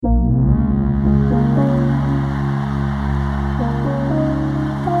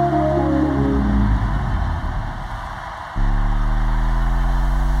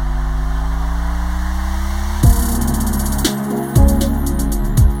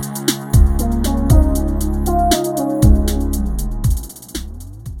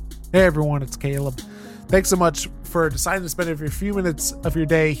Hey everyone, it's Caleb. Thanks so much for deciding to spend a few minutes of your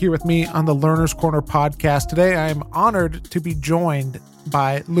day here with me on the Learner's Corner podcast. Today I am honored to be joined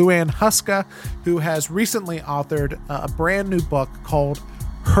by Liuan Huska, who has recently authored a brand new book called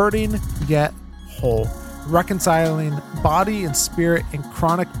Hurting Yet Whole, Reconciling Body and Spirit in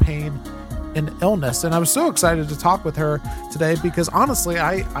Chronic Pain and Illness. And I was so excited to talk with her today because honestly,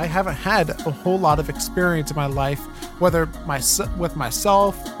 I haven't had a whole lot of experience in my life, whether with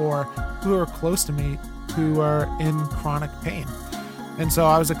myself or who are close to me who are in chronic pain. And so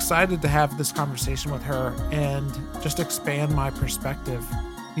I was excited to have this conversation with her and just expand my perspective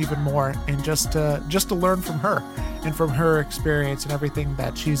even more, and just to learn from her and from her experience and everything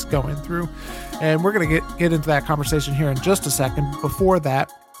that she's going through. And we're going to get into that conversation here in just a second. Before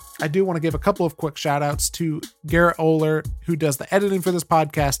that, I do want to give a couple of quick shout outs to Garrett Oler, who does the editing for this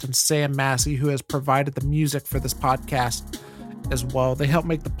podcast, and Sam Massey, who has provided the music for this podcast as well. They help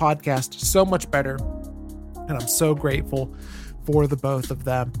make the podcast so much better, and I'm so grateful for the both of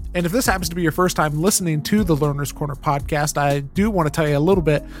them. And if this happens to be your first time listening to the Learner's Corner podcast, I do want to tell you a little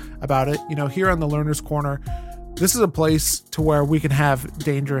bit about it. You know, here on the Learner's Corner, this is a place to where we can have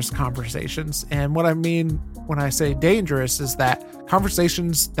dangerous conversations. And what I mean when I say dangerous is that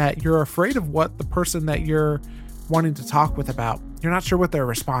conversations that you're afraid of what the person that you're wanting to talk with about, you're not sure what their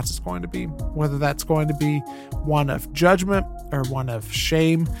response is going to be, whether that's going to be one of judgment or one of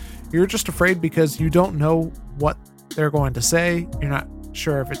shame. You're just afraid because you don't know what they're going to say. You're not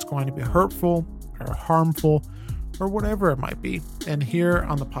sure if it's going to be hurtful or harmful or whatever it might be. And here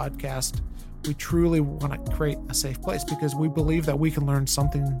on the podcast, we truly want to create a safe place because we believe that we can learn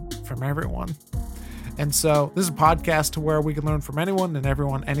something from everyone. And so this is a podcast to where we can learn from anyone and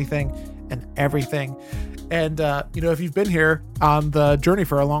everyone, anything and everything. And, if you've been here on the journey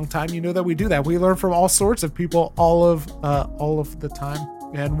for a long time, you know that we do that. We learn from all sorts of people all of the time.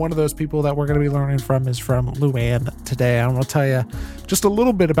 And one of those people that we're going to be learning from is from Liuan today. I'm going to tell you just a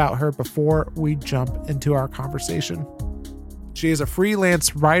little bit about her before we jump into our conversation. She is a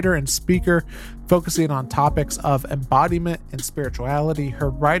freelance writer and speaker focusing on topics of embodiment and spirituality. Her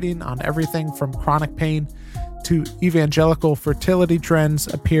writing on everything from chronic pain to evangelical fertility trends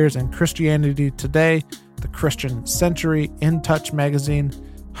appears in Christianity Today, The Christian Century, In Touch Magazine,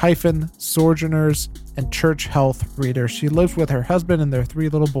 Hyphen, Sojourners, and Church Health Reader. She lives with her husband and their 3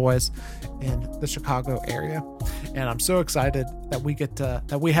 little boys in the Chicago area. And I'm so excited that we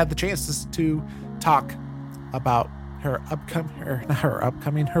had the chance to talk about her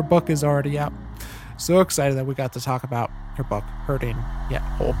book is already out. So excited that we got to talk about her book, Hurting Yet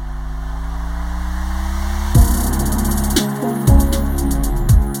Whole.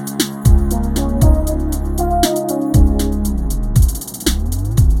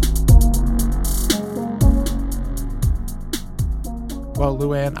 Well,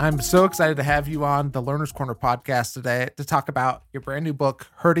 Liuan, I'm so excited to have you on the Learner's Corner podcast today to talk about your brand new book,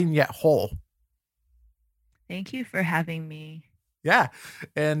 Hurting Yet Whole. Thank you for having me. Yeah.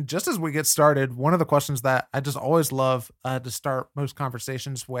 And just as we get started, one of the questions that I just always love to start most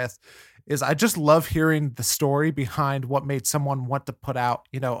conversations with is I just love hearing the story behind what made someone want to put out,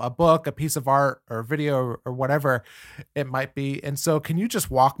 a book, a piece of art or video or whatever it might be. And so can you just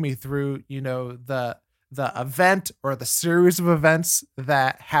walk me through, the event or the series of events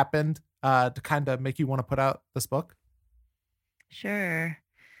that happened to kind of make you want to put out this book? Sure.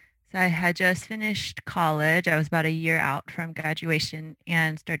 So I had just finished college. I was about a year out from graduation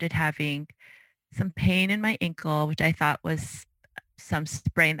and started having some pain in my ankle, which I thought was some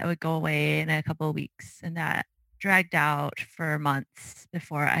sprain that would go away in a couple of weeks. And that dragged out for months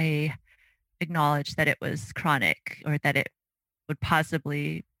before I acknowledged that it was chronic, or that it would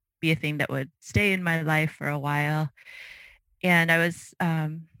possibly be a thing that would stay in my life for a while. And I was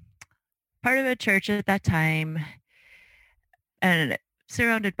part of a church at that time, and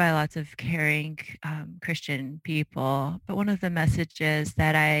surrounded by lots of caring Christian people. But one of the messages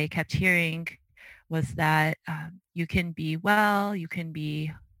that I kept hearing was that you can be well, you can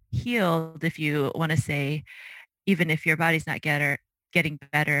be healed, if you want to say, even if your body's not getting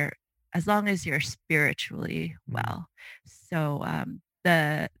better, as long as you're spiritually well. So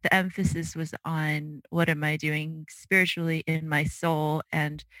the emphasis was on what am I doing spiritually in my soul,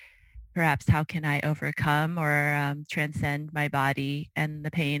 and perhaps how can I overcome or transcend my body and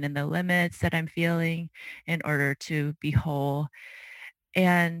the pain and the limits that I'm feeling in order to be whole.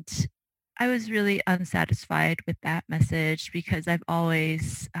 And I was really unsatisfied with that message because I've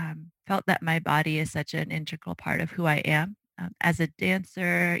always felt that my body is such an integral part of who I am. As a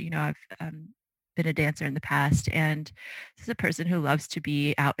dancer, I've been a dancer in the past, and this is a person who loves to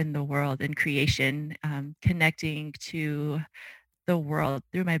be out in the world in creation, connecting to the world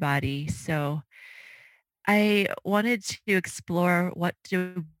through my body. So I wanted to explore, what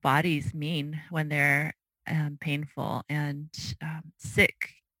do bodies mean when they're painful and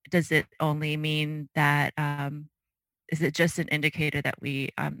sick? Does it only mean that, is it just an indicator that we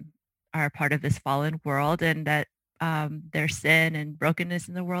are a part of this fallen world and that there's sin and brokenness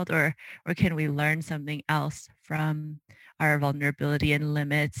in the world, or can we learn something else from our vulnerability and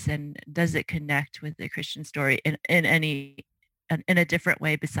limits? And does it connect with the Christian story in any in a different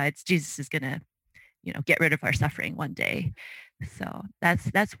way besides Jesus is going to, get rid of our suffering one day? So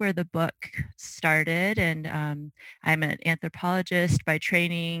that's where the book started. And I'm an anthropologist by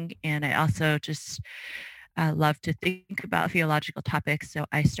training, and I also just love to think about theological topics. So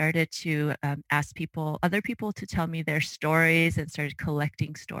I started to ask other people to tell me their stories, and started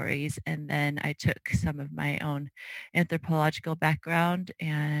collecting stories. And then I took some of my own anthropological background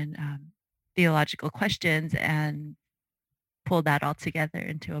and theological questions and pulled that all together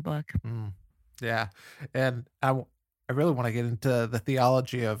into a book. Mm, yeah, and I really want to get into the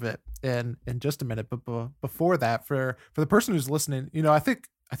theology of it in just a minute, but before that, for the person who's listening, I think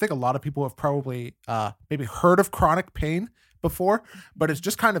a lot of people have probably maybe heard of chronic pain before, but it's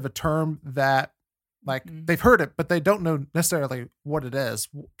just kind of a term that, like, Mhm. they've heard it, but they don't know necessarily what it is.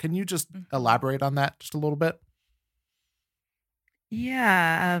 Can you just Mhm. elaborate on that just a little bit?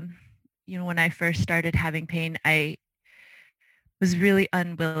 Yeah. When I first started having pain, I was really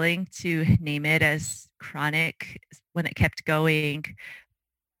unwilling to name it as chronic when it kept going.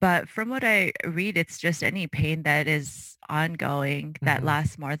 But from what I read, it's just any pain that is ongoing that Hmm.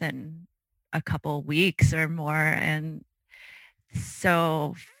 lasts more than a couple weeks or more. And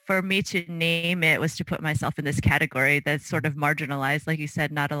so for me to name it was to put myself in this category that's sort of marginalized. Like you said,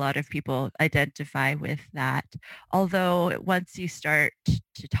 not a lot of people identify with that. Although once you start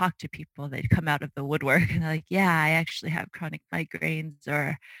to talk to people, they come out of the woodwork and they're like, yeah, I actually have chronic migraines,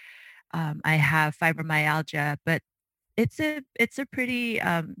 or I have fibromyalgia. But it's a pretty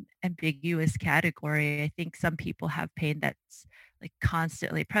ambiguous category. I think some people have pain that's like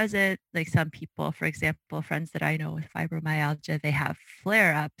constantly present. Like some people, for example, friends that I know with fibromyalgia, they have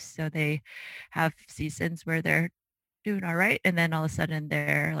flare-ups. So they have seasons where they're doing all right, and then all of a sudden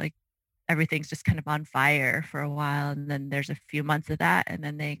they're like everything's just kind of on fire for a while, and then there's a few months of that, and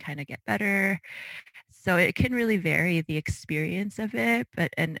then they kind of get better. So it can really vary the experience of it.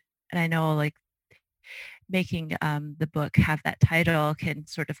 But and I know, like, making the book have that title can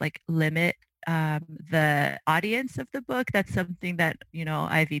sort of like limit the audience of the book. That's something that,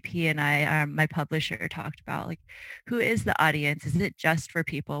 IVP and I, my publisher, talked about. Like, who is the audience? Is it just for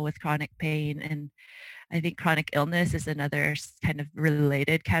people with chronic pain? And I think chronic illness is another kind of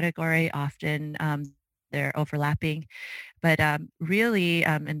related category. Often they're overlapping. But really,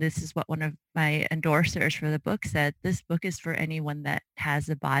 and this is what one of my endorsers for the book said, this book is for anyone that has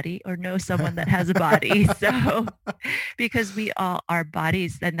a body or knows someone that has a body. So, because we all, our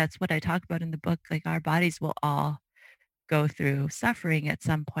bodies, and that's what I talk about in the book, like our bodies will all go through suffering at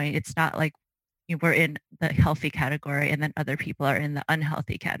some point. It's not like we're in the healthy category and then other people are in the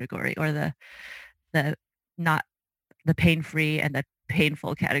unhealthy category, or the not the pain-free and the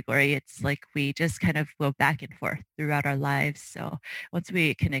painful category. It's like we just kind of go back and forth throughout our lives. So once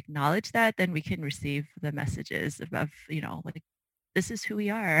we can acknowledge that, then we can receive the messages of, like, this is who we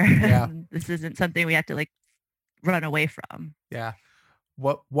are. Yeah, This isn't something we have to like run away from. yeah.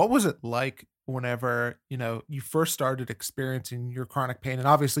 What was it like whenever, you first started experiencing your chronic pain? And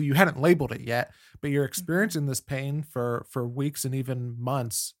obviously you hadn't labeled it yet, but you're Mhm, experiencing this pain for weeks and even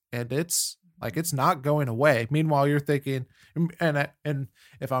months, and it's like mhm, it's not going away. Meanwhile, you're thinking, and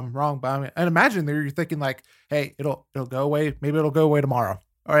if I'm wrong, but and imagine there you're thinking like, hey, it'll go away. Maybe it'll go away tomorrow,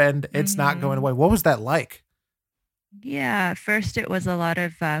 and it's not going mhm. away. What was that like? Yeah, first it was a lot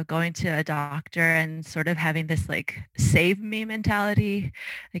of going to a doctor and sort of having this like save me mentality.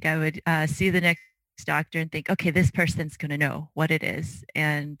 Like I would see the next doctor and think, okay, this person's going to know what it is.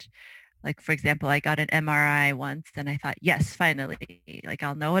 And like, for example, I got an MRI once and I thought, yes, finally, like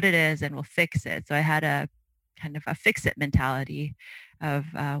I'll know what it is and we'll fix it. So I had a kind of a fix it mentality of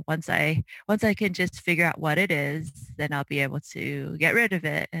once I can just figure out what it is, then I'll be able to get rid of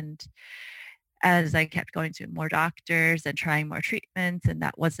it. And as I kept going to more doctors and trying more treatments, and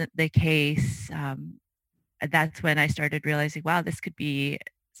that wasn't the case, that's when I started realizing, wow, this could be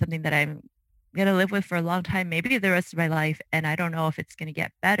something that I'm going to live with for a long time, maybe the rest of my life, and I don't know if it's going to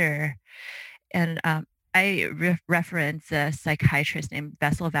get better. And I reference a psychiatrist named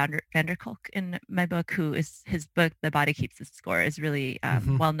Bessel van der Kolk in my book, who is his book, The Body Keeps the Score, is really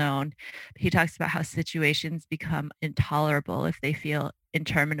Hmm. well known. He talks about how situations become intolerable if they feel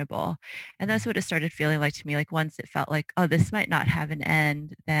interminable. And that's what it started feeling like to me. Like once it felt like, oh, this might not have an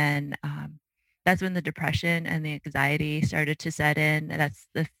end, then that's when the depression and the anxiety started to set in. And that's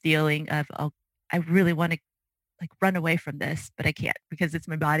the feeling of, oh, I really want to like run away from this, but I can't because it's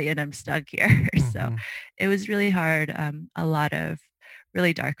my body and I'm stuck here. So Mm-hmm. it was really hard. A lot of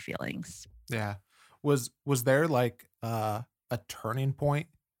really dark feelings. Yeah. Was there like a turning point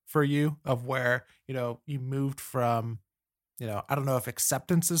for you of where, you moved from, I don't know if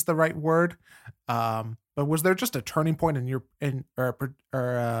acceptance is the right word, but was there just a turning point in your in or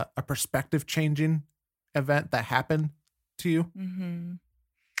a perspective changing event that happened to you? hmm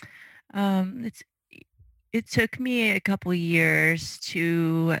it's it took me a couple years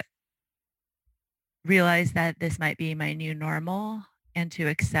to realize that this might be my new normal and to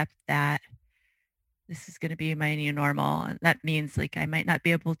accept that this is going to be my new normal. And that means like I might not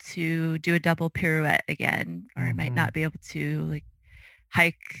be able to do a double pirouette again, or I might Mm-hmm. not be able to like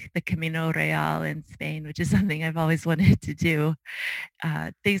hike the Camino Real in Spain, which is something I've always wanted to do.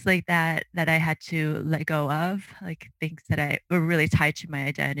 Things like that that I had to let go of, like things that I were really tied to my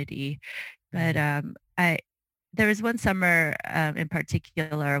identity. But I there was one summer in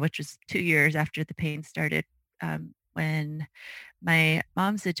particular, which was 2 years after the pain started, when my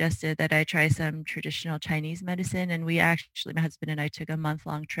mom suggested that I try some traditional Chinese medicine, and we actually, my husband and I took a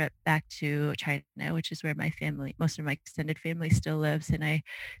month-long trip back to China, which is where my family, most of my extended family still lives, and I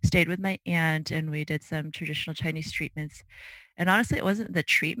stayed with my aunt, and we did some traditional Chinese treatments. And honestly, it wasn't the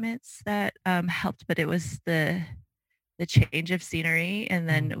treatments that helped, but it was the change of scenery. And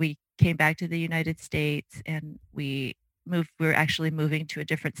Mm-hmm. then we came back to the United States, and we were actually moving to a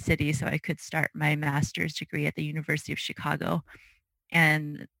different city so I could start my master's degree at the University of Chicago.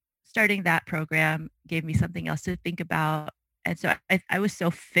 And starting that program gave me something else to think about. And so I was so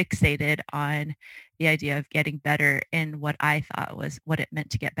fixated on the idea of getting better in what I thought was what it meant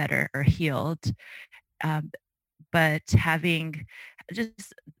to get better or healed. Um, but having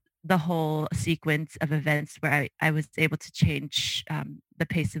just the whole sequence of events where I was able to change the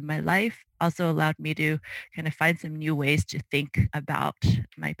pace of my life also allowed me to kind of find some new ways to think about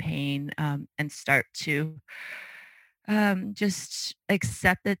my pain, and start to just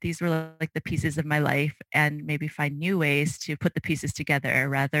accept that these were like the pieces of my life and maybe find new ways to put the pieces together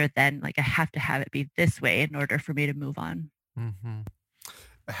rather than like I have to have it be this way in order for me to move on. Mm-hmm.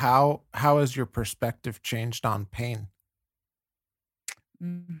 How has your perspective changed on pain?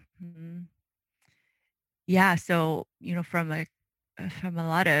 Mhm. Yeah, so, from a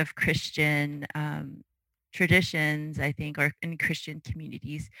lot of Christian, traditions, I think, or in Christian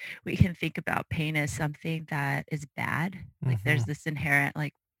communities, we can think about pain as something that is bad. Like, Mm-hmm. there's this inherent,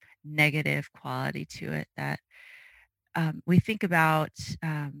 like, negative quality to it that, we think about,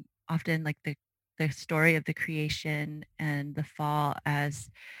 often, like, the story of the creation and the fall as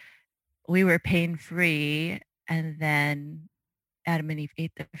we were pain-free, and then Adam and Eve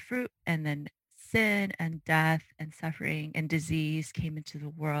ate the fruit, and then sin and death and suffering and disease came into the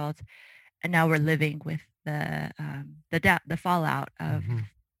world, and now we're living with the fallout of Mm-hmm.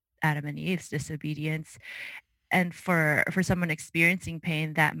 Adam and Eve's disobedience. And for someone experiencing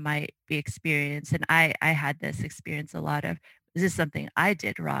pain, that might be experienced. And I had this experience a lot of, is this something I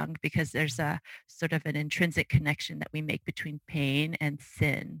did wrong? Because there's a sort of an intrinsic connection that we make between pain and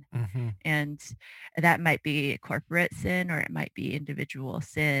sin, Mm-hmm. and that might be corporate sin or it might be individual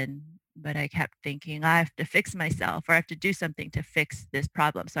sin. But I kept thinking, I have to fix myself or I have to do something to fix this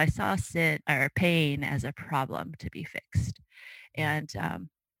problem. So I saw sin or pain as a problem to be fixed. And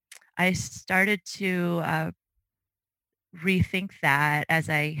I started to rethink that as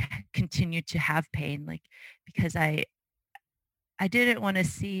I continued to have pain, like because I didn't want to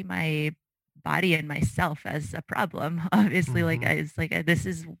see my body and myself as a problem. Obviously, like Mm-hmm. I was like, this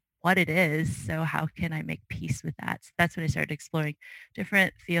is what it is. So how can I make peace with that? So that's when I started exploring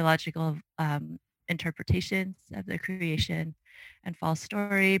different theological interpretations of the creation and fall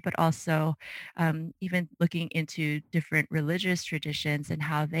story, but also even looking into different religious traditions and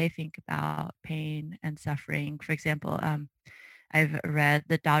how they think about pain and suffering. For example, I've read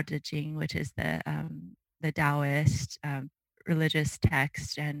the Tao Te Ching, which is the Taoist religious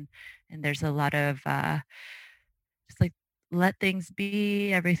text, and there's a lot of just like let things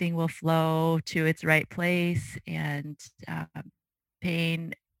be, everything will flow to its right place, and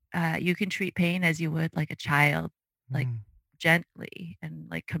pain. You can treat pain as you would like a child, like Mm-hmm. gently and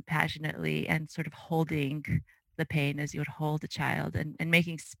like compassionately, and sort of holding the pain as you would hold a child, and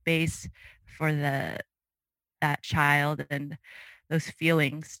making space for that child and those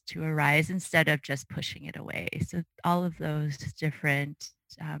feelings to arise instead of just pushing it away. So all of those different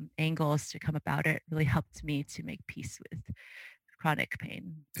angles to come about it really helped me to make peace with chronic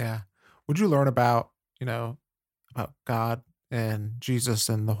pain. Yeah. Would you learn about, about God and Jesus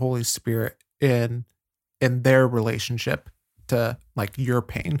and the Holy Spirit in their relationship to like your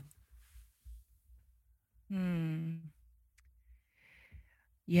pain? Hmm.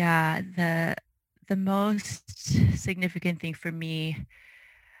 Yeah, the most significant thing for me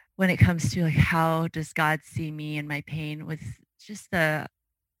when it comes to like how does God see me and my pain was just the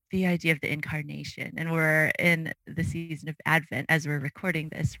idea of the incarnation. And we're in the season of Advent as we're recording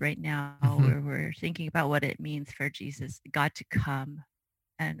this right now, Hmm. where we're thinking about what it means for Jesus, God to come,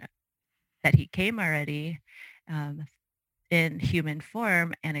 and that he came already um, in human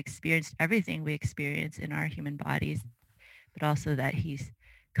form and experienced everything we experience in our human bodies, but also that he's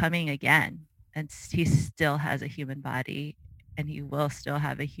coming again and he still has a human body and he will still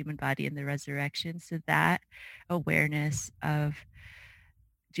have a human body in the resurrection. So that awareness of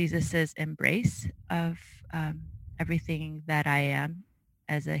Jesus's embrace of um, everything that I am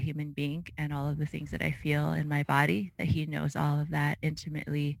as a human being and all of the things that I feel in my body, that he knows all of that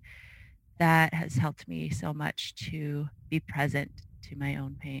intimately, that has helped me so much to be present to my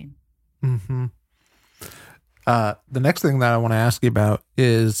own pain. Hmm. The next thing that I want to ask you about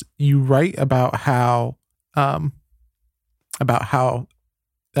is you write um, about how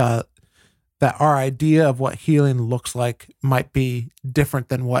uh, that our idea of what healing looks like might be different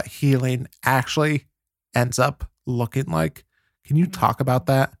than what healing actually ends up looking like. Can you talk about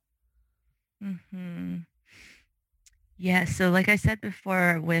that? Mm-hmm. Yeah, so like I said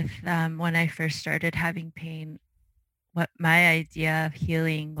before, with when I first started having pain, what my idea of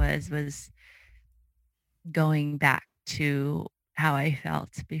healing was going back to how I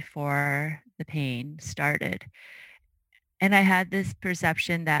felt before the pain started. And I had this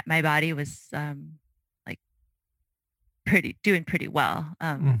perception that my body was like doing pretty well.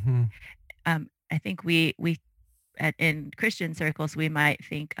 Hmm. I think we in Christian circles we might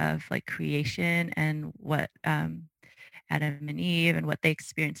think of like creation and what Adam and Eve and what they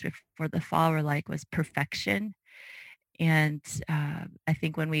experienced before the fall were like was perfection. And I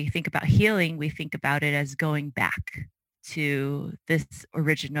think when we think about healing, we think about it as going back to this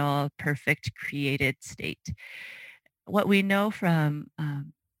original, perfect, created state. What we know from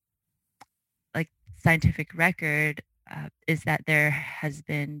like scientific record is that there has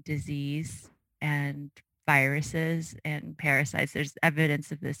been disease and viruses and parasites. There's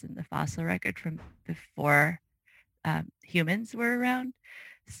evidence of this in the fossil record from before humans were around.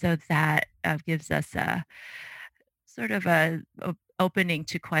 So that gives us a sort of a opening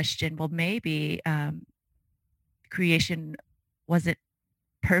to question, well, maybe creation wasn't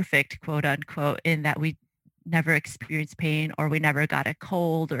perfect, quote unquote, in that we never experienced pain or we never got a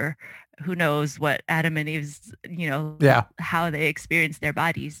cold or who knows what Adam and Eve's, Yeah. how they experienced their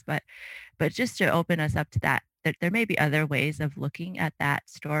bodies. But just to open us up to that there may be other ways of looking at that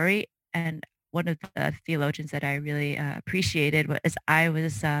story. And one of the theologians that I really appreciated was I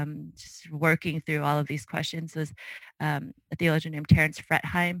was just working through all of these questions was a theologian named Terence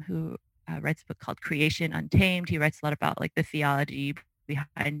Fretheim, who writes a book called Creation Untamed. He writes a lot about like the theology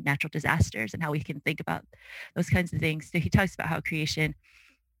behind natural disasters and how we can think about those kinds of things. So he talks about how creation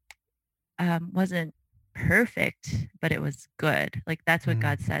wasn't perfect, but it was good. Like that's what Mm.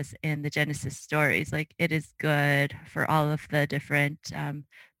 God says in the Genesis stories. Like it is good for all of the different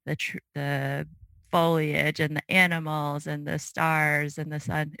the foliage and the animals and the stars and the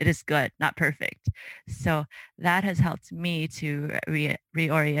sun. It is good, not perfect. So that has helped me to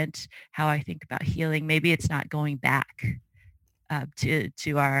reorient how I think about healing. Maybe it's not going back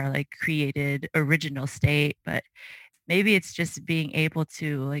to our like created original state, but maybe it's just being able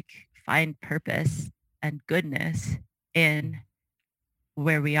to like find purpose and goodness in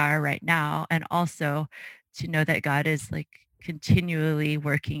where we are right now, and also to know that God is like continually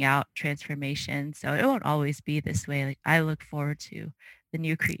working out transformation. So it won't always be this way. Like I look forward to the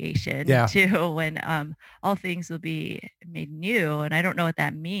new creation Yeah. too, when all things will be made new. And I don't know what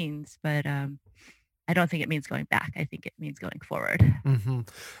that means, but I don't think it means going back. I think it means going forward. Hmm.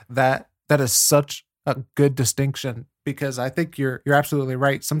 That is such a good distinction because I think you're absolutely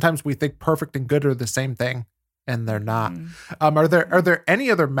right. Sometimes we think perfect and good are the same thing, and they're not. Mhm. Are there any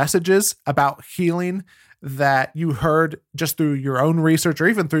other messages about healing that you heard just through your own research or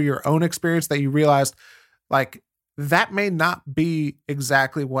even through your own experience that you realized like that may not be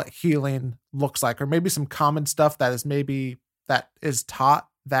exactly what healing looks like, or maybe some common stuff that is taught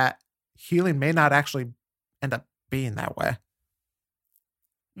that healing may not actually end up being that way?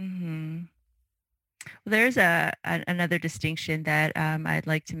 Mhm. Well, there's another distinction that I'd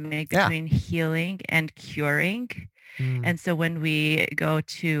like to make Yeah. between healing and curing. Mm. And so when we go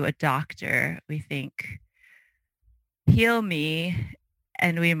to a doctor, we think heal me,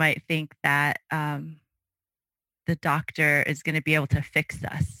 and we might think that the doctor is going to be able to fix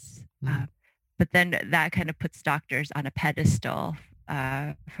us. Mm. But then that kind of puts doctors on a pedestal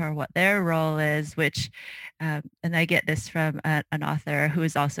for what their role is, which, and I get this from an author who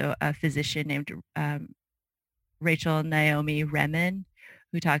is also a physician named Rachel Naomi Remen,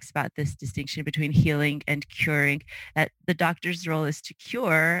 who talks about this distinction between healing and curing, that the doctor's role is to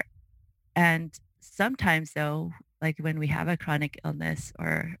cure. And sometimes, though, like when we have a chronic illness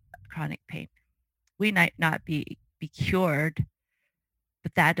or chronic pain, we might not be cured,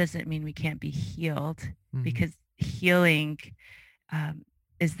 but that doesn't mean we can't be healed, Mhm. because healing um,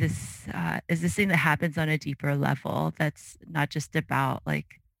 is this thing that happens on a deeper level. That's not just about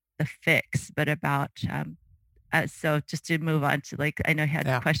like the fix, but about so just to move on to, like, I know you had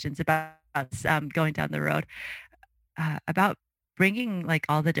Yeah. questions about going down the road about bringing like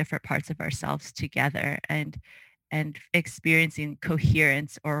all the different parts of ourselves together and experiencing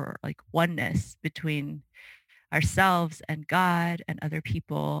coherence or like oneness between ourselves and God and other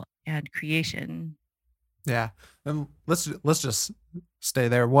people and creation. Yeah. And let's just stay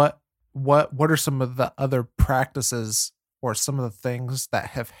there. What are some of the other practices or some of the things that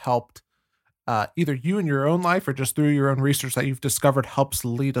have helped either you in your own life or just through your own research that you've discovered helps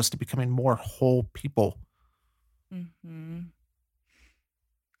lead us to becoming more whole people? hmm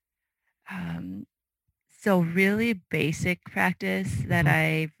Um, so really basic practice that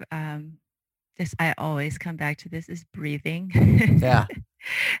Mhm. I've just I always come back to this is breathing Yeah.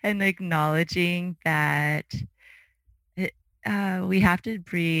 and acknowledging that it, we have to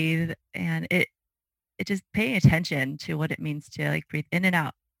breathe, and it just paying attention to what it means to like breathe in and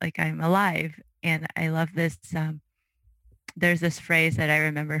out like I'm alive. And I love this. There's this phrase that I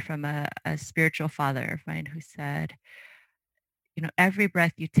remember from a spiritual father of mine who said, you know, every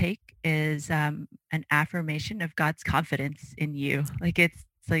breath you take is an affirmation of God's confidence in you. Like it's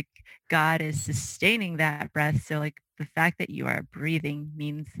like God is sustaining that breath. So like the fact that you are breathing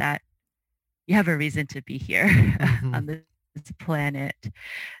means that you have a reason to be here Mhm. on this planet.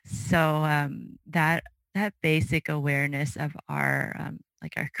 So that basic awareness of our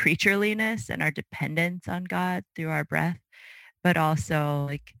like our creatureliness and our dependence on God through our breath, but also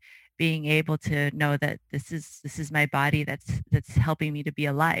like being able to know that this is my body that's helping me to be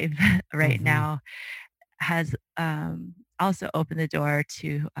alive right Mhm. now, has also opened the door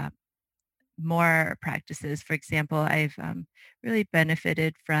to more practices. For example, I've really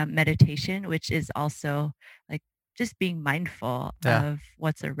benefited from meditation, which is also like just being mindful Yeah. of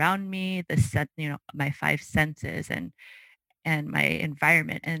what's around me, you know, my five senses and my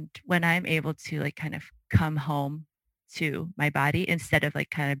environment. And when I'm able to like kind of come home to my body instead of like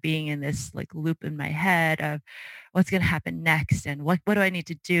kind of being in this like loop in my head of what's going to happen next and what do I need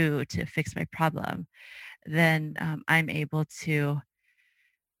to do to fix my problem, then I'm able to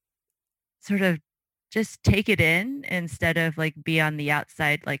sort of just take it in instead of like be on the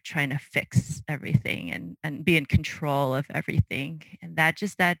outside like trying to fix everything and be in control of everything. And that's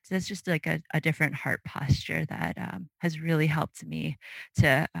just like a different heart posture that has really helped me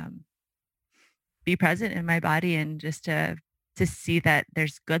to be present in my body and just to see that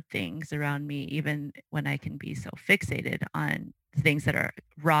there's good things around me even when I can be so fixated on things that are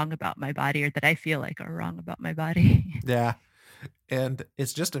wrong about my body or that I feel like are wrong about my body. Yeah. And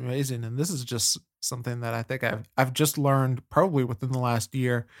it's just amazing, and this is just something that I think I've just learned probably within the last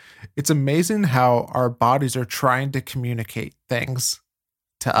year. It's amazing how our bodies are trying to communicate things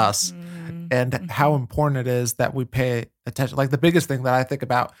to us Mhm. and how Mhm. important it is that we pay attention. Like, the biggest thing that I think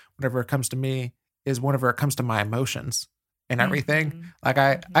about whenever it comes to me is whenever it comes to my emotions and everything. Mhm. Like,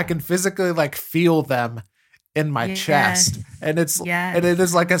 I Mhm. can physically, like, feel them in my Yes. chest, and it Yes.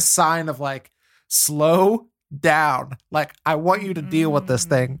 is like a sign of, like, "Slow down." Like, I want you to deal with this Mhm.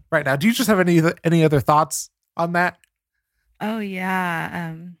 thing right now. Do you just have any other thoughts on that? Oh,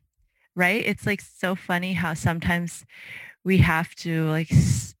 yeah, right? It's, like, so funny how sometimes we have to, like,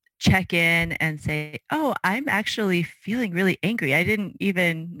 check in and say, "Oh, I'm actually feeling really angry. I didn't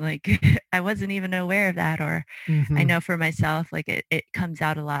even, like I wasn't even aware of that," or I Mhm. know for myself, like, it comes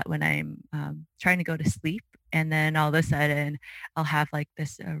out a lot when I'm, trying to go to sleep, and then all of a sudden, I'll have, like,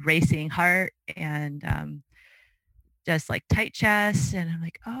 this, racing heart and, just, like, tight chest, and I'm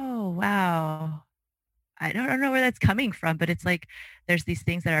like, "Oh, wow." I don't know where that's coming from, but it's like there's these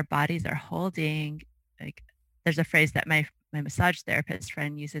things that our bodies are holding. Like there's a phrase that my massage therapist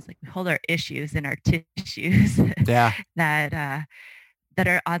friend uses, like we hold our issues in our tissues Yeah. that that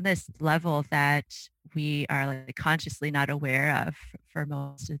are on this level that we are like consciously not aware of for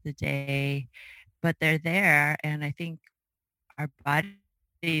most of the day, but they're there. And I think our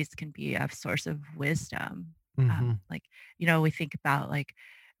bodies can be a source of wisdom. Mm-hmm. Like, we think about like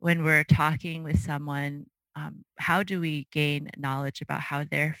when we're talking with someone, how do we gain knowledge about how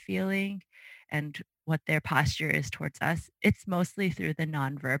they're feeling and what their posture is towards us? It's mostly through the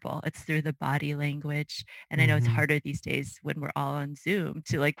nonverbal. It's through the body language. And I know it's Mm-hmm. harder these days when we're all on Zoom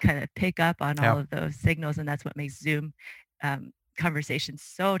to like kind of pick up on all Yeah. of those signals. And that's what makes Zoom conversations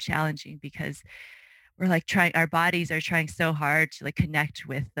so challenging because we're like trying our bodies are trying so hard to like connect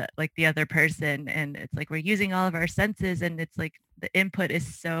with the other person, and it's like we're using all of our senses, and it's like the input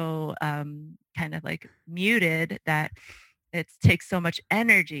is so kind of like muted that it takes so much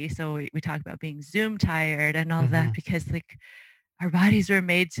energy. So we talk about being Zoom tired and all of Mm-hmm. that because like our bodies were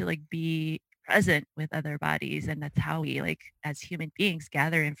made to like be present with other bodies, and that's how we like as human beings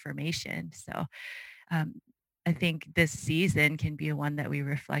gather information. So um I think this season can be one that we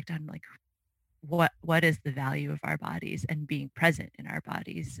reflect on like what is the value of our bodies and being present in our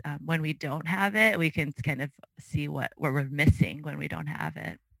bodies. When we don't have it, we can kind of see what we're missing when we don't have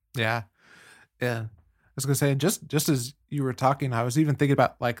it. Yeah. Yeah. I was gonna say, and just as you were talking, I was even thinking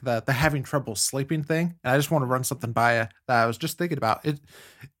about like the having trouble sleeping thing. And I just want to run something by you that I was just thinking about. It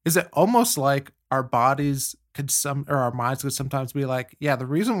is it almost like our bodies could some or our minds could sometimes be like, yeah, the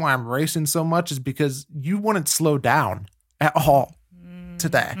reason why I'm racing so much is because you wouldn't slow down at all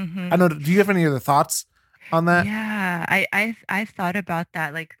today. I Mm-hmm. know. Do you have any other thoughts on that? Yeah, I've thought about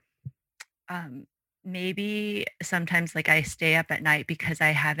that. Like, um, maybe sometimes like I stay up at night because I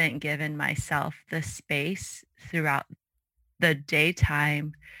haven't given myself the space throughout the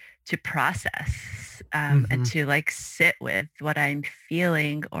daytime to process, and Mm-hmm. to like sit with what I'm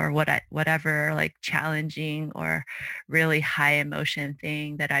feeling or whatever like challenging or really high emotion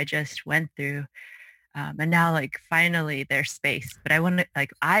thing that I just went through. And now like finally there's space, but I want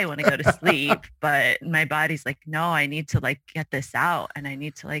to go to sleep, but my body's like, no, I need to like get this out and I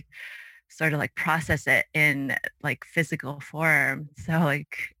need to like sort of like process it in like physical form. So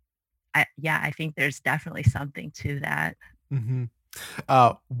like I think there's definitely something to that. Mm-hmm.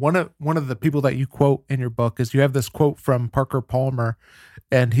 One of the people that you quote in your book is you have this quote from Parker Palmer,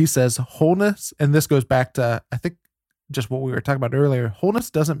 and he says, "Wholeness," and this goes back to I think just what we were talking about earlier. Wholeness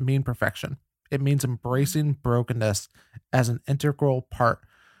doesn't mean perfection; it means embracing brokenness as an integral part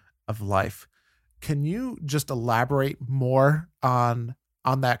of life. Can you just elaborate more on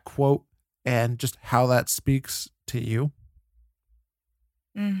that quote and just how that speaks to you?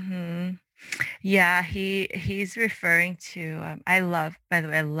 Hmm. Yeah, he's referring to. By the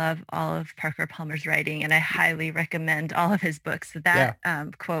way, I love all of Parker Palmer's writing, and I highly recommend all of his books. So that Yeah.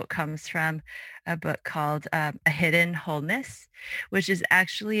 quote comes from a book called "A Hidden Wholeness," which is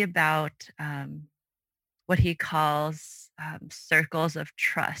actually about what he calls circles of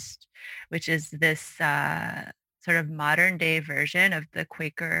trust, which is this sort of modern day version of the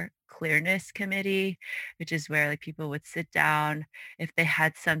Quaker Clearness Committee, which is where like people would sit down if they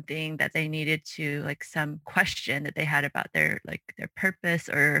had something that they needed to like some question that they had about their purpose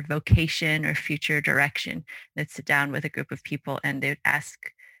or vocation or future direction. They'd sit down with a group of people and they would ask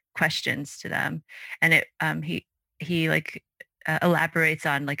questions to them, and he like elaborates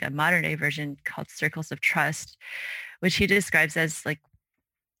on like a modern day version called circles of trust, which he describes as like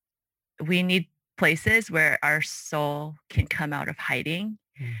we need places where our soul can come out of hiding.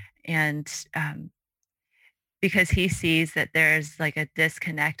 Mm. And because he sees that there's like a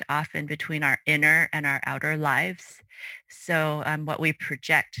disconnect often between our inner and our outer lives. So what we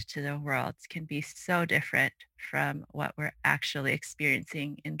project to the world can be so different from what we're actually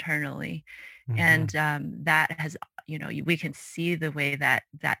experiencing internally. Mm-hmm. And that has, we can see the way that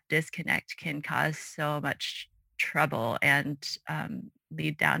that disconnect can cause so much trouble and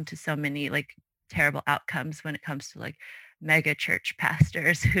lead down to so many like terrible outcomes when it comes to like mega church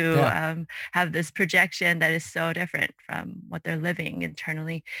pastors who Yeah. have this projection that is so different from what they're living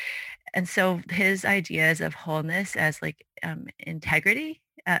internally. And so his ideas of wholeness as like integrity,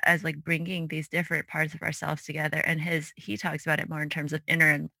 as like bringing these different parts of ourselves together, and he talks about it more in terms of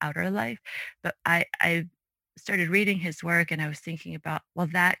inner and outer life. But I started reading his work and I was thinking about, well,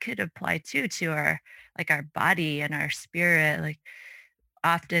 that could apply too to our like our body and our spirit. Like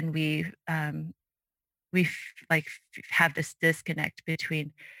often have this disconnect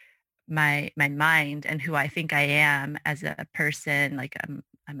between my mind and who I think I am as a person. Like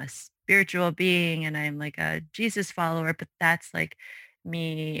I'm a spiritual being and I'm like a Jesus follower, but that's like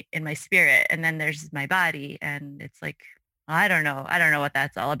me in my spirit. And then there's my body and it's like I don't know. I don't know what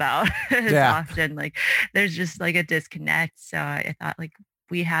that's all about. It's Yeah. often like there's just like a disconnect. So I thought like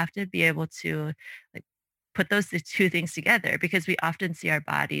we have to be able to like put those two things together because we often see our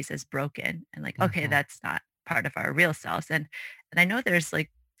bodies as broken and like, okay, Mm-hmm. that's not part of our real selves. And I know there's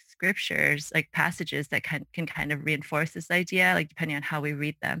like scriptures, like passages that can kind of reinforce this idea, like depending on how we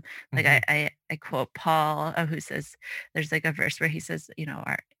read them. Like Hmm. I quote Paul, who says, there's like a verse where he says,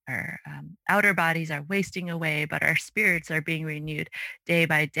 our outer bodies are wasting away, but our spirits are being renewed day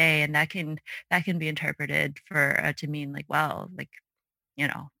by day, and that can be interpreted for to mean like, well, like,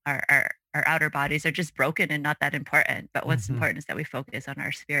 our outer bodies are just broken and not that important, but what's Hmm. important is that we focus on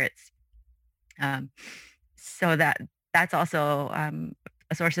our spirits. um, so that's also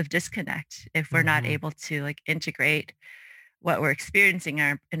a source of disconnect if we're not Hmm. able to like integrate what we're experiencing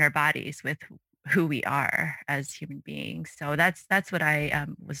in our bodies with who we are as human beings. So that's what I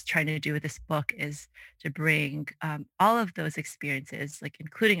was trying to do with this book, is to bring all of those experiences, like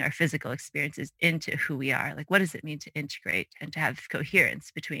including our physical experiences, into who we are. Like, what does it mean to integrate and to have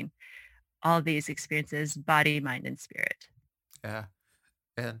coherence between all these experiences, body, mind, and spirit? Yeah.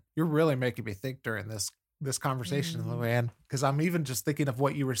 And you're really making me think during this conversation, Mm, Luann, because I'm even just thinking of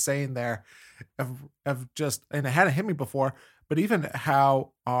what you were saying there, of just, and it hadn't hit me before, but even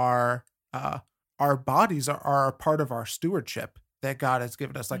how uh our bodies are a part of our stewardship that God has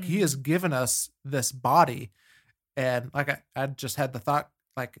given us. Like He has mm, given us this body, and like I just had the thought,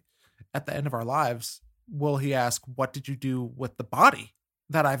 like at the end of our lives, will He ask, "What did you do with the body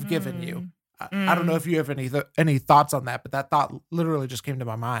that I've given you?" mm, I don't know mm, if you have any thoughts on that, but that thought literally just came to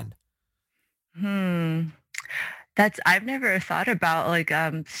my mind. hmm. That's I've never thought about like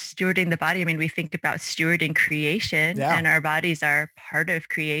stewarding the body. I mean, we think about stewarding creation, Yeah. and our bodies are part of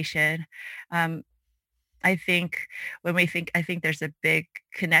creation. Um, I think I think there's a big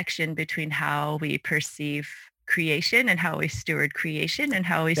connection between how we perceive creation and how we steward creation and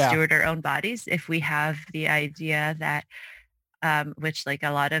how we Yeah. steward our own bodies. If we have the idea that which like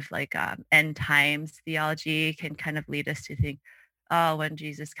a lot of like end times theology can kind of lead us to think, oh, when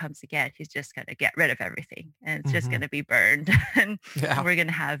Jesus comes again, he's just going to get rid of everything and it's just Mhm. going to be burned, and Yeah. we're going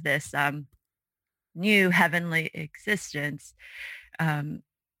to have this new heavenly existence. Um,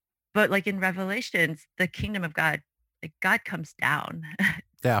 but like in Revelations, the kingdom of God, like God comes down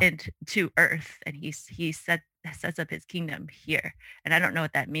Yeah. to earth, and sets up his kingdom here. And I don't know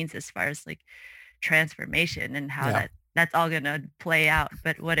what that means as far as like transformation and how Yeah. that's all going to play out,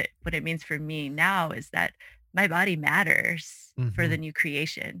 but what it means for me now is that my body matters for the Mhm. new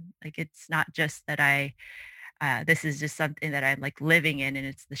creation. Like, it's not just that I this is just something that I'm like living in, and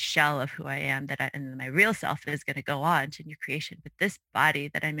it's the shell of who I am, and my real self is going to go on to new creation, but this body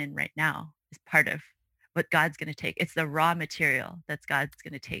that I'm in right now is part of what God's going to take. It's the raw material that God's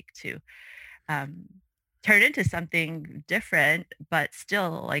going to take to um, turn into something different, but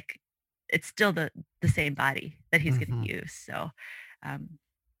still like it's still the same body that he's going to Mhm. use. So, um,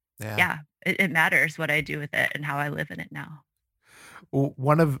 Yeah. yeah, it matters what I do with it and how I live in it now.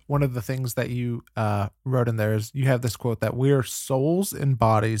 One of the things that you wrote in there is you have this quote that we are souls in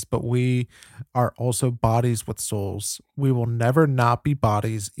bodies, but we are also bodies with souls. We will never not be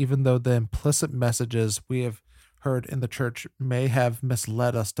bodies, even though the implicit messages we have heard in the church may have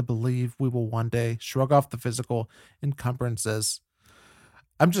misled us to believe we will one day shrug off the physical encumbrances.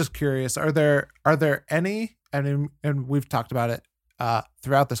 I'm just curious, are there any, and we've talked about it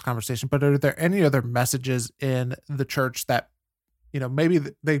throughout this conversation, but are there any other messages in the church that, maybe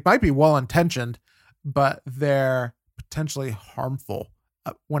they might be well intentioned, but they're potentially harmful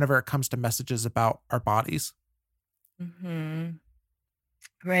whenever it comes to messages about our bodies? Hmm.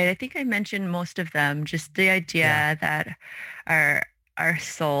 Right. I think I mentioned most of them. Just the Yeah. idea that our our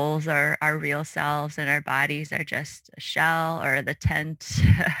souls are our real selves, and our bodies are just a shell or the tent.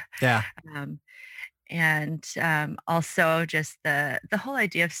 Yeah. um, and also just the whole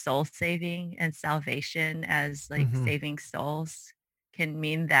idea of soul saving and salvation as like Hmm. saving souls can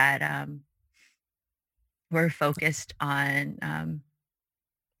mean that we're focused on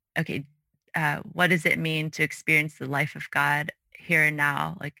okay, what does it mean to experience the life of God here and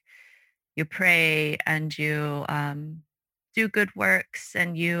now? Like, you pray and you do good works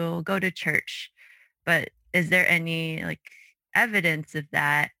and you go to church, but is there any like evidence of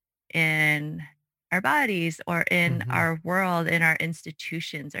that in our bodies or in Hmm. our world, in our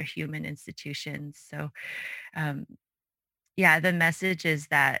institutions, our human institutions? So, um, yeah, the message is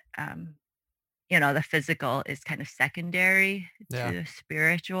that, the physical is kind of secondary Yeah. to the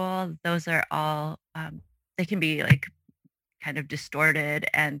spiritual. Those are all, they can be like kind of distorted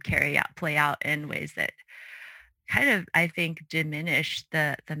and play out in ways that kind of, I think, diminish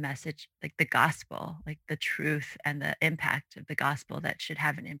the message, like the gospel, like the truth and the impact of the gospel that should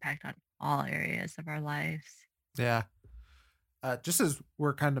have an impact on all areas of our lives. Yeah. Just as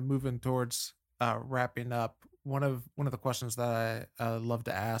we're kind of moving towards wrapping up, one of the questions that I love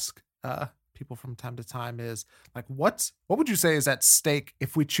to ask people from time to time is like, what would you say is at stake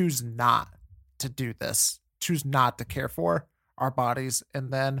if we choose not to do this, choose not to care for our bodies?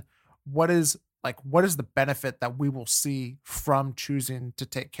 And then what is the benefit that we will see from choosing to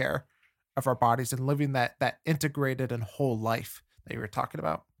take care of our bodies and living that integrated and whole life that you were talking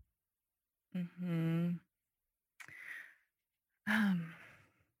about? Hmm. Um,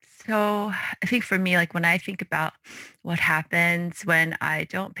 so I think for me, like when I think about what happens when I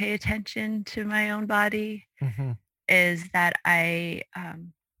don't pay attention to my own body, Hmm. is that I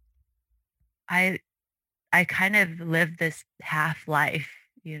I kind of live this half life.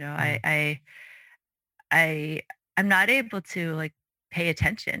 You know, I I'm not able to like pay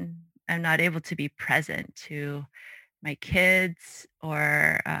attention. I'm not able to be present to my kids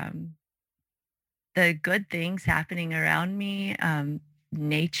or the good things happening around me,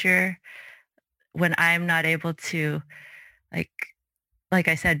 nature. When I'm not able to like like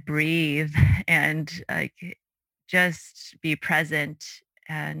I said, breathe and like just be present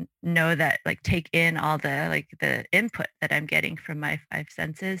and know that like take in all the like the input that I'm getting from my five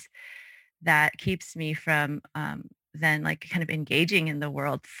senses, that keeps me from then like kind of engaging in the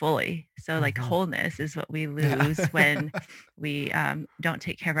world fully. So like Hmm. wholeness is what we Yeah. lose when we don't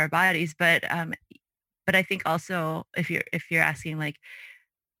take care of our bodies. But I think also if you're asking like,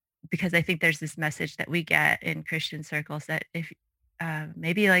 because I think there's this message that we get in Christian circles that if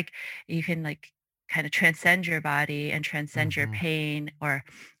maybe like you can like kind of transcend your body and transcend your Hmm. pain, or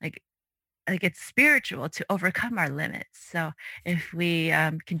like like it's spiritual to overcome our limits. So if we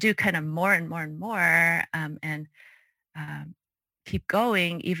can do kind of more and more and more, and um, keep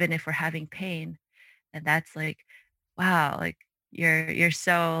going even if we're having pain, and that's like, wow, like you're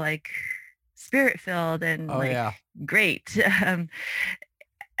so like spirit filled and Oh like yeah. great.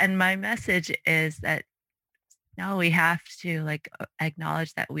 And my message is that no, we have to like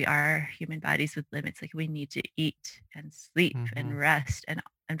acknowledge that we are human bodies with limits. Like we need to eat and sleep Hmm. and rest, and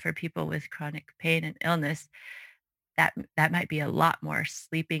for people with chronic pain and illness, that might be a lot more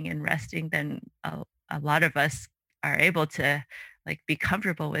sleeping and resting than a lot of us are able to like be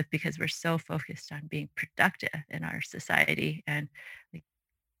comfortable with, because we're so focused on being productive in our society. And like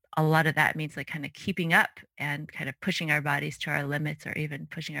a lot of that means like kind of keeping up and kind of pushing our bodies to our limits, or even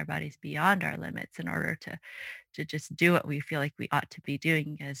pushing our bodies beyond our limits in order to just do what we feel like we ought to be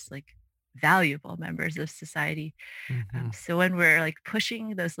doing as like valuable members of society. Hmm. So when we're like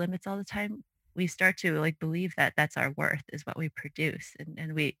pushing those limits all the time, we start to like believe that that's our worth is what we produce,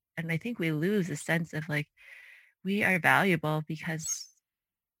 and I think we lose a sense of like we are valuable because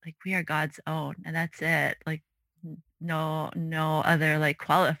like we are God's own, and that's it. Like no other like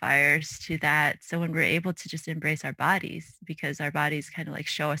qualifiers to that. So when we're able to just embrace our bodies, because our bodies kind of like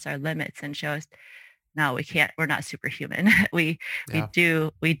show us our limits and show us no, we can't, we're not superhuman. We Yeah.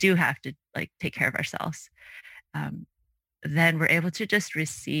 do have to like take care of ourselves. Um, then we're able to just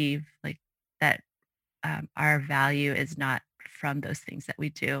receive like that, our value is not from those things that we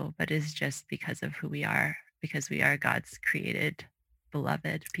do, but is just because of who we are, because we are God's created,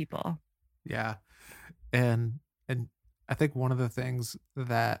 beloved people. Yeah. And and I think one of the things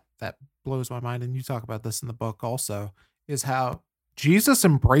that blows my mind, and you talk about this in the book also, is how Jesus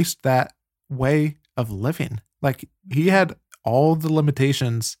embraced that way of living. Like he Mhm, had all the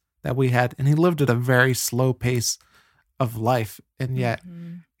limitations that we had, and he lived at a very slow pace of life. And yet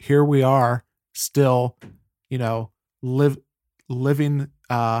mhm. here we are still, you know, live living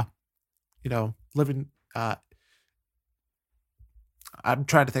living I'm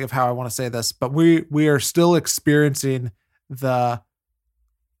trying to think of how I want to say this, but we are still experiencing the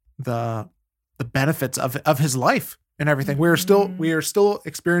the the benefits of his life and everything. We Mhm, are still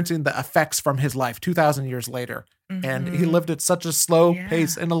experiencing the effects from his life 2000 years later. And he mhm. lived at such a slow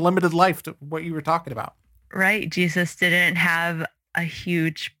pace Yeah. and a limited life to what you were talking about. Right. Jesus didn't have a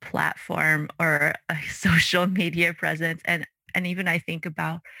huge platform or a social media presence. And even I think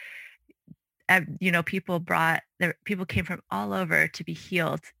about, people came from all over to be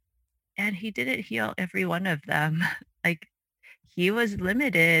healed, and he didn't heal every one of them. Like he was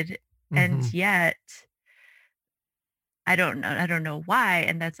limited, and Mhm. yet I don't know why.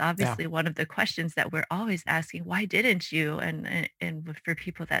 And that's Yeah. obviously one of the questions that we're always asking. Why didn't you? And for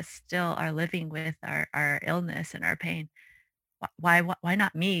people that still are living with our illness and our pain, why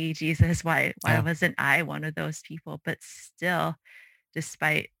not me, Jesus? Why Yeah. wasn't I one of those people? But still,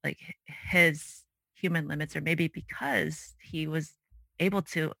 despite like his human limits, or maybe because he was able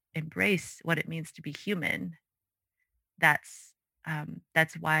to embrace what it means to be human, that's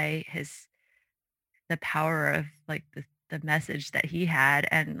why his the power of like the message that he had,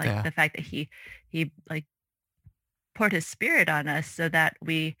 and like Yeah. the fact that he like poured his spirit on us so that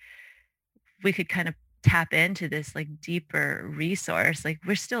we could kind of tap into this like deeper resource. Like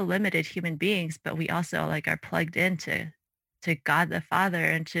we're still limited human beings, but we also like are plugged into to God the Father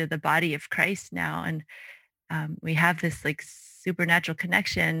and to the body of Christ now. And we have this like supernatural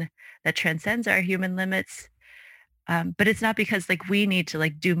connection that transcends our human limits. But it's not because like we need to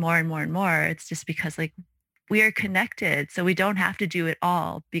like do more and more and more. It's just because like we are connected. So we don't have to do it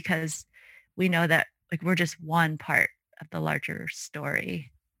all because we know that like we're just one part of the larger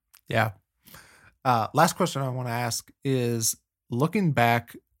story. Yeah. Last question I want to ask is, looking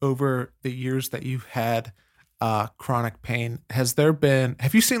back over the years that you've had chronic pain, have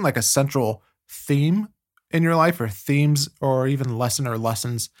you seen like a central theme in your life, or themes, or even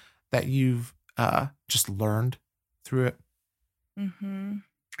lessons that you've just learned through it? Mm-hmm.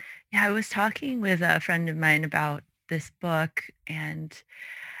 Yeah, I was talking with a friend of mine about this book, and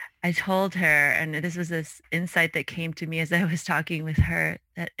I told her, and this was this insight that came to me as I was talking with her,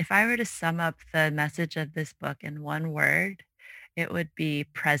 that if I were to sum up the message of this book in one word, it would be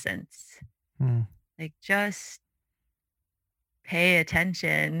presence. Like just pay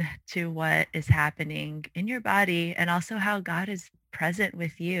attention to what is happening in your body, and also how God is present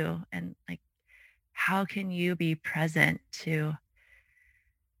with you, and like how can you be present to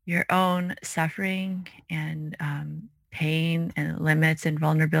your own suffering and pain and limits and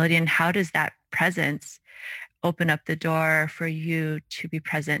vulnerability, and how does that presence open up the door for you to be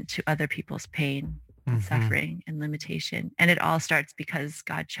present to other people's pain and suffering and limitation. And it all starts because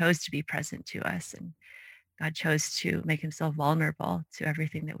God chose to be present to us, and God chose to make himself vulnerable to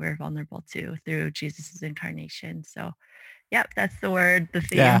everything that we're vulnerable to through Jesus's incarnation. So yep, that's the word, the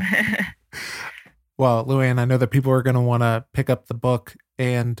theme. Yeah. Well, Liuan, I know that people are going to want to pick up the book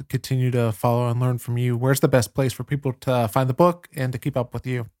and continue to follow and learn from you. Where's the best place for people to find the book and to keep up with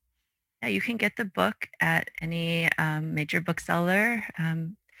you? Yeah, you can get the book at any major bookseller.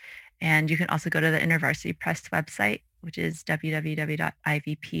 And you can also go to the InterVarsity Press website, which is www.ivp.com.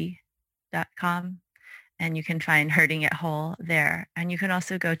 And you can find Hurting It Whole there. And you can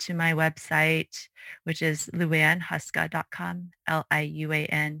also go to my website, which is liuanhuska.com,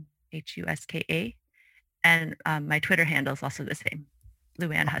 LIUANHUSKA. And my Twitter handle is also the same,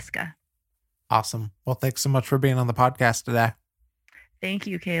 Liuan Huska. Awesome. Well, thanks so much for being on the podcast today. Thank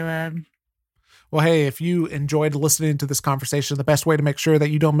you, Caleb. Well, hey, if you enjoyed listening to this conversation, the best way to make sure that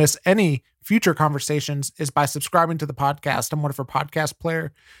you don't miss any future conversations is by subscribing to the podcast on whatever podcast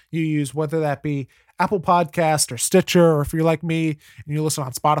player you use, whether that be Apple Podcast or Stitcher, or if you're like me and you listen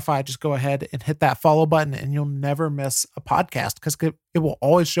on Spotify, just go ahead and hit that follow button and you'll never miss a podcast because it will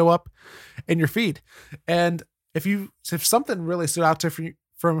always show up in your feed. And if something really stood out to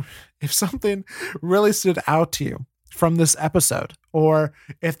you from this episode, or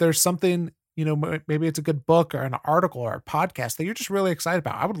if there's something, maybe it's a good book or an article or a podcast that you're just really excited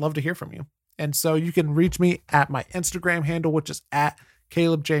about, I would love to hear from you. And so you can reach me at my Instagram handle, which is at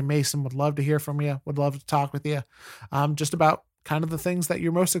Caleb J. Mason. Would love to hear from you. Would love to talk with you just about kind of the things that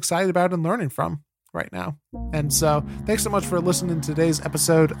you're most excited about and learning from right now. And so thanks so much for listening to today's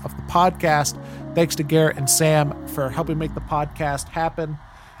episode of the podcast. Thanks to Garrett and Sam for helping make the podcast happen.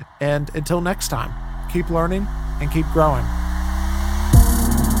 And until next time, keep learning and keep growing.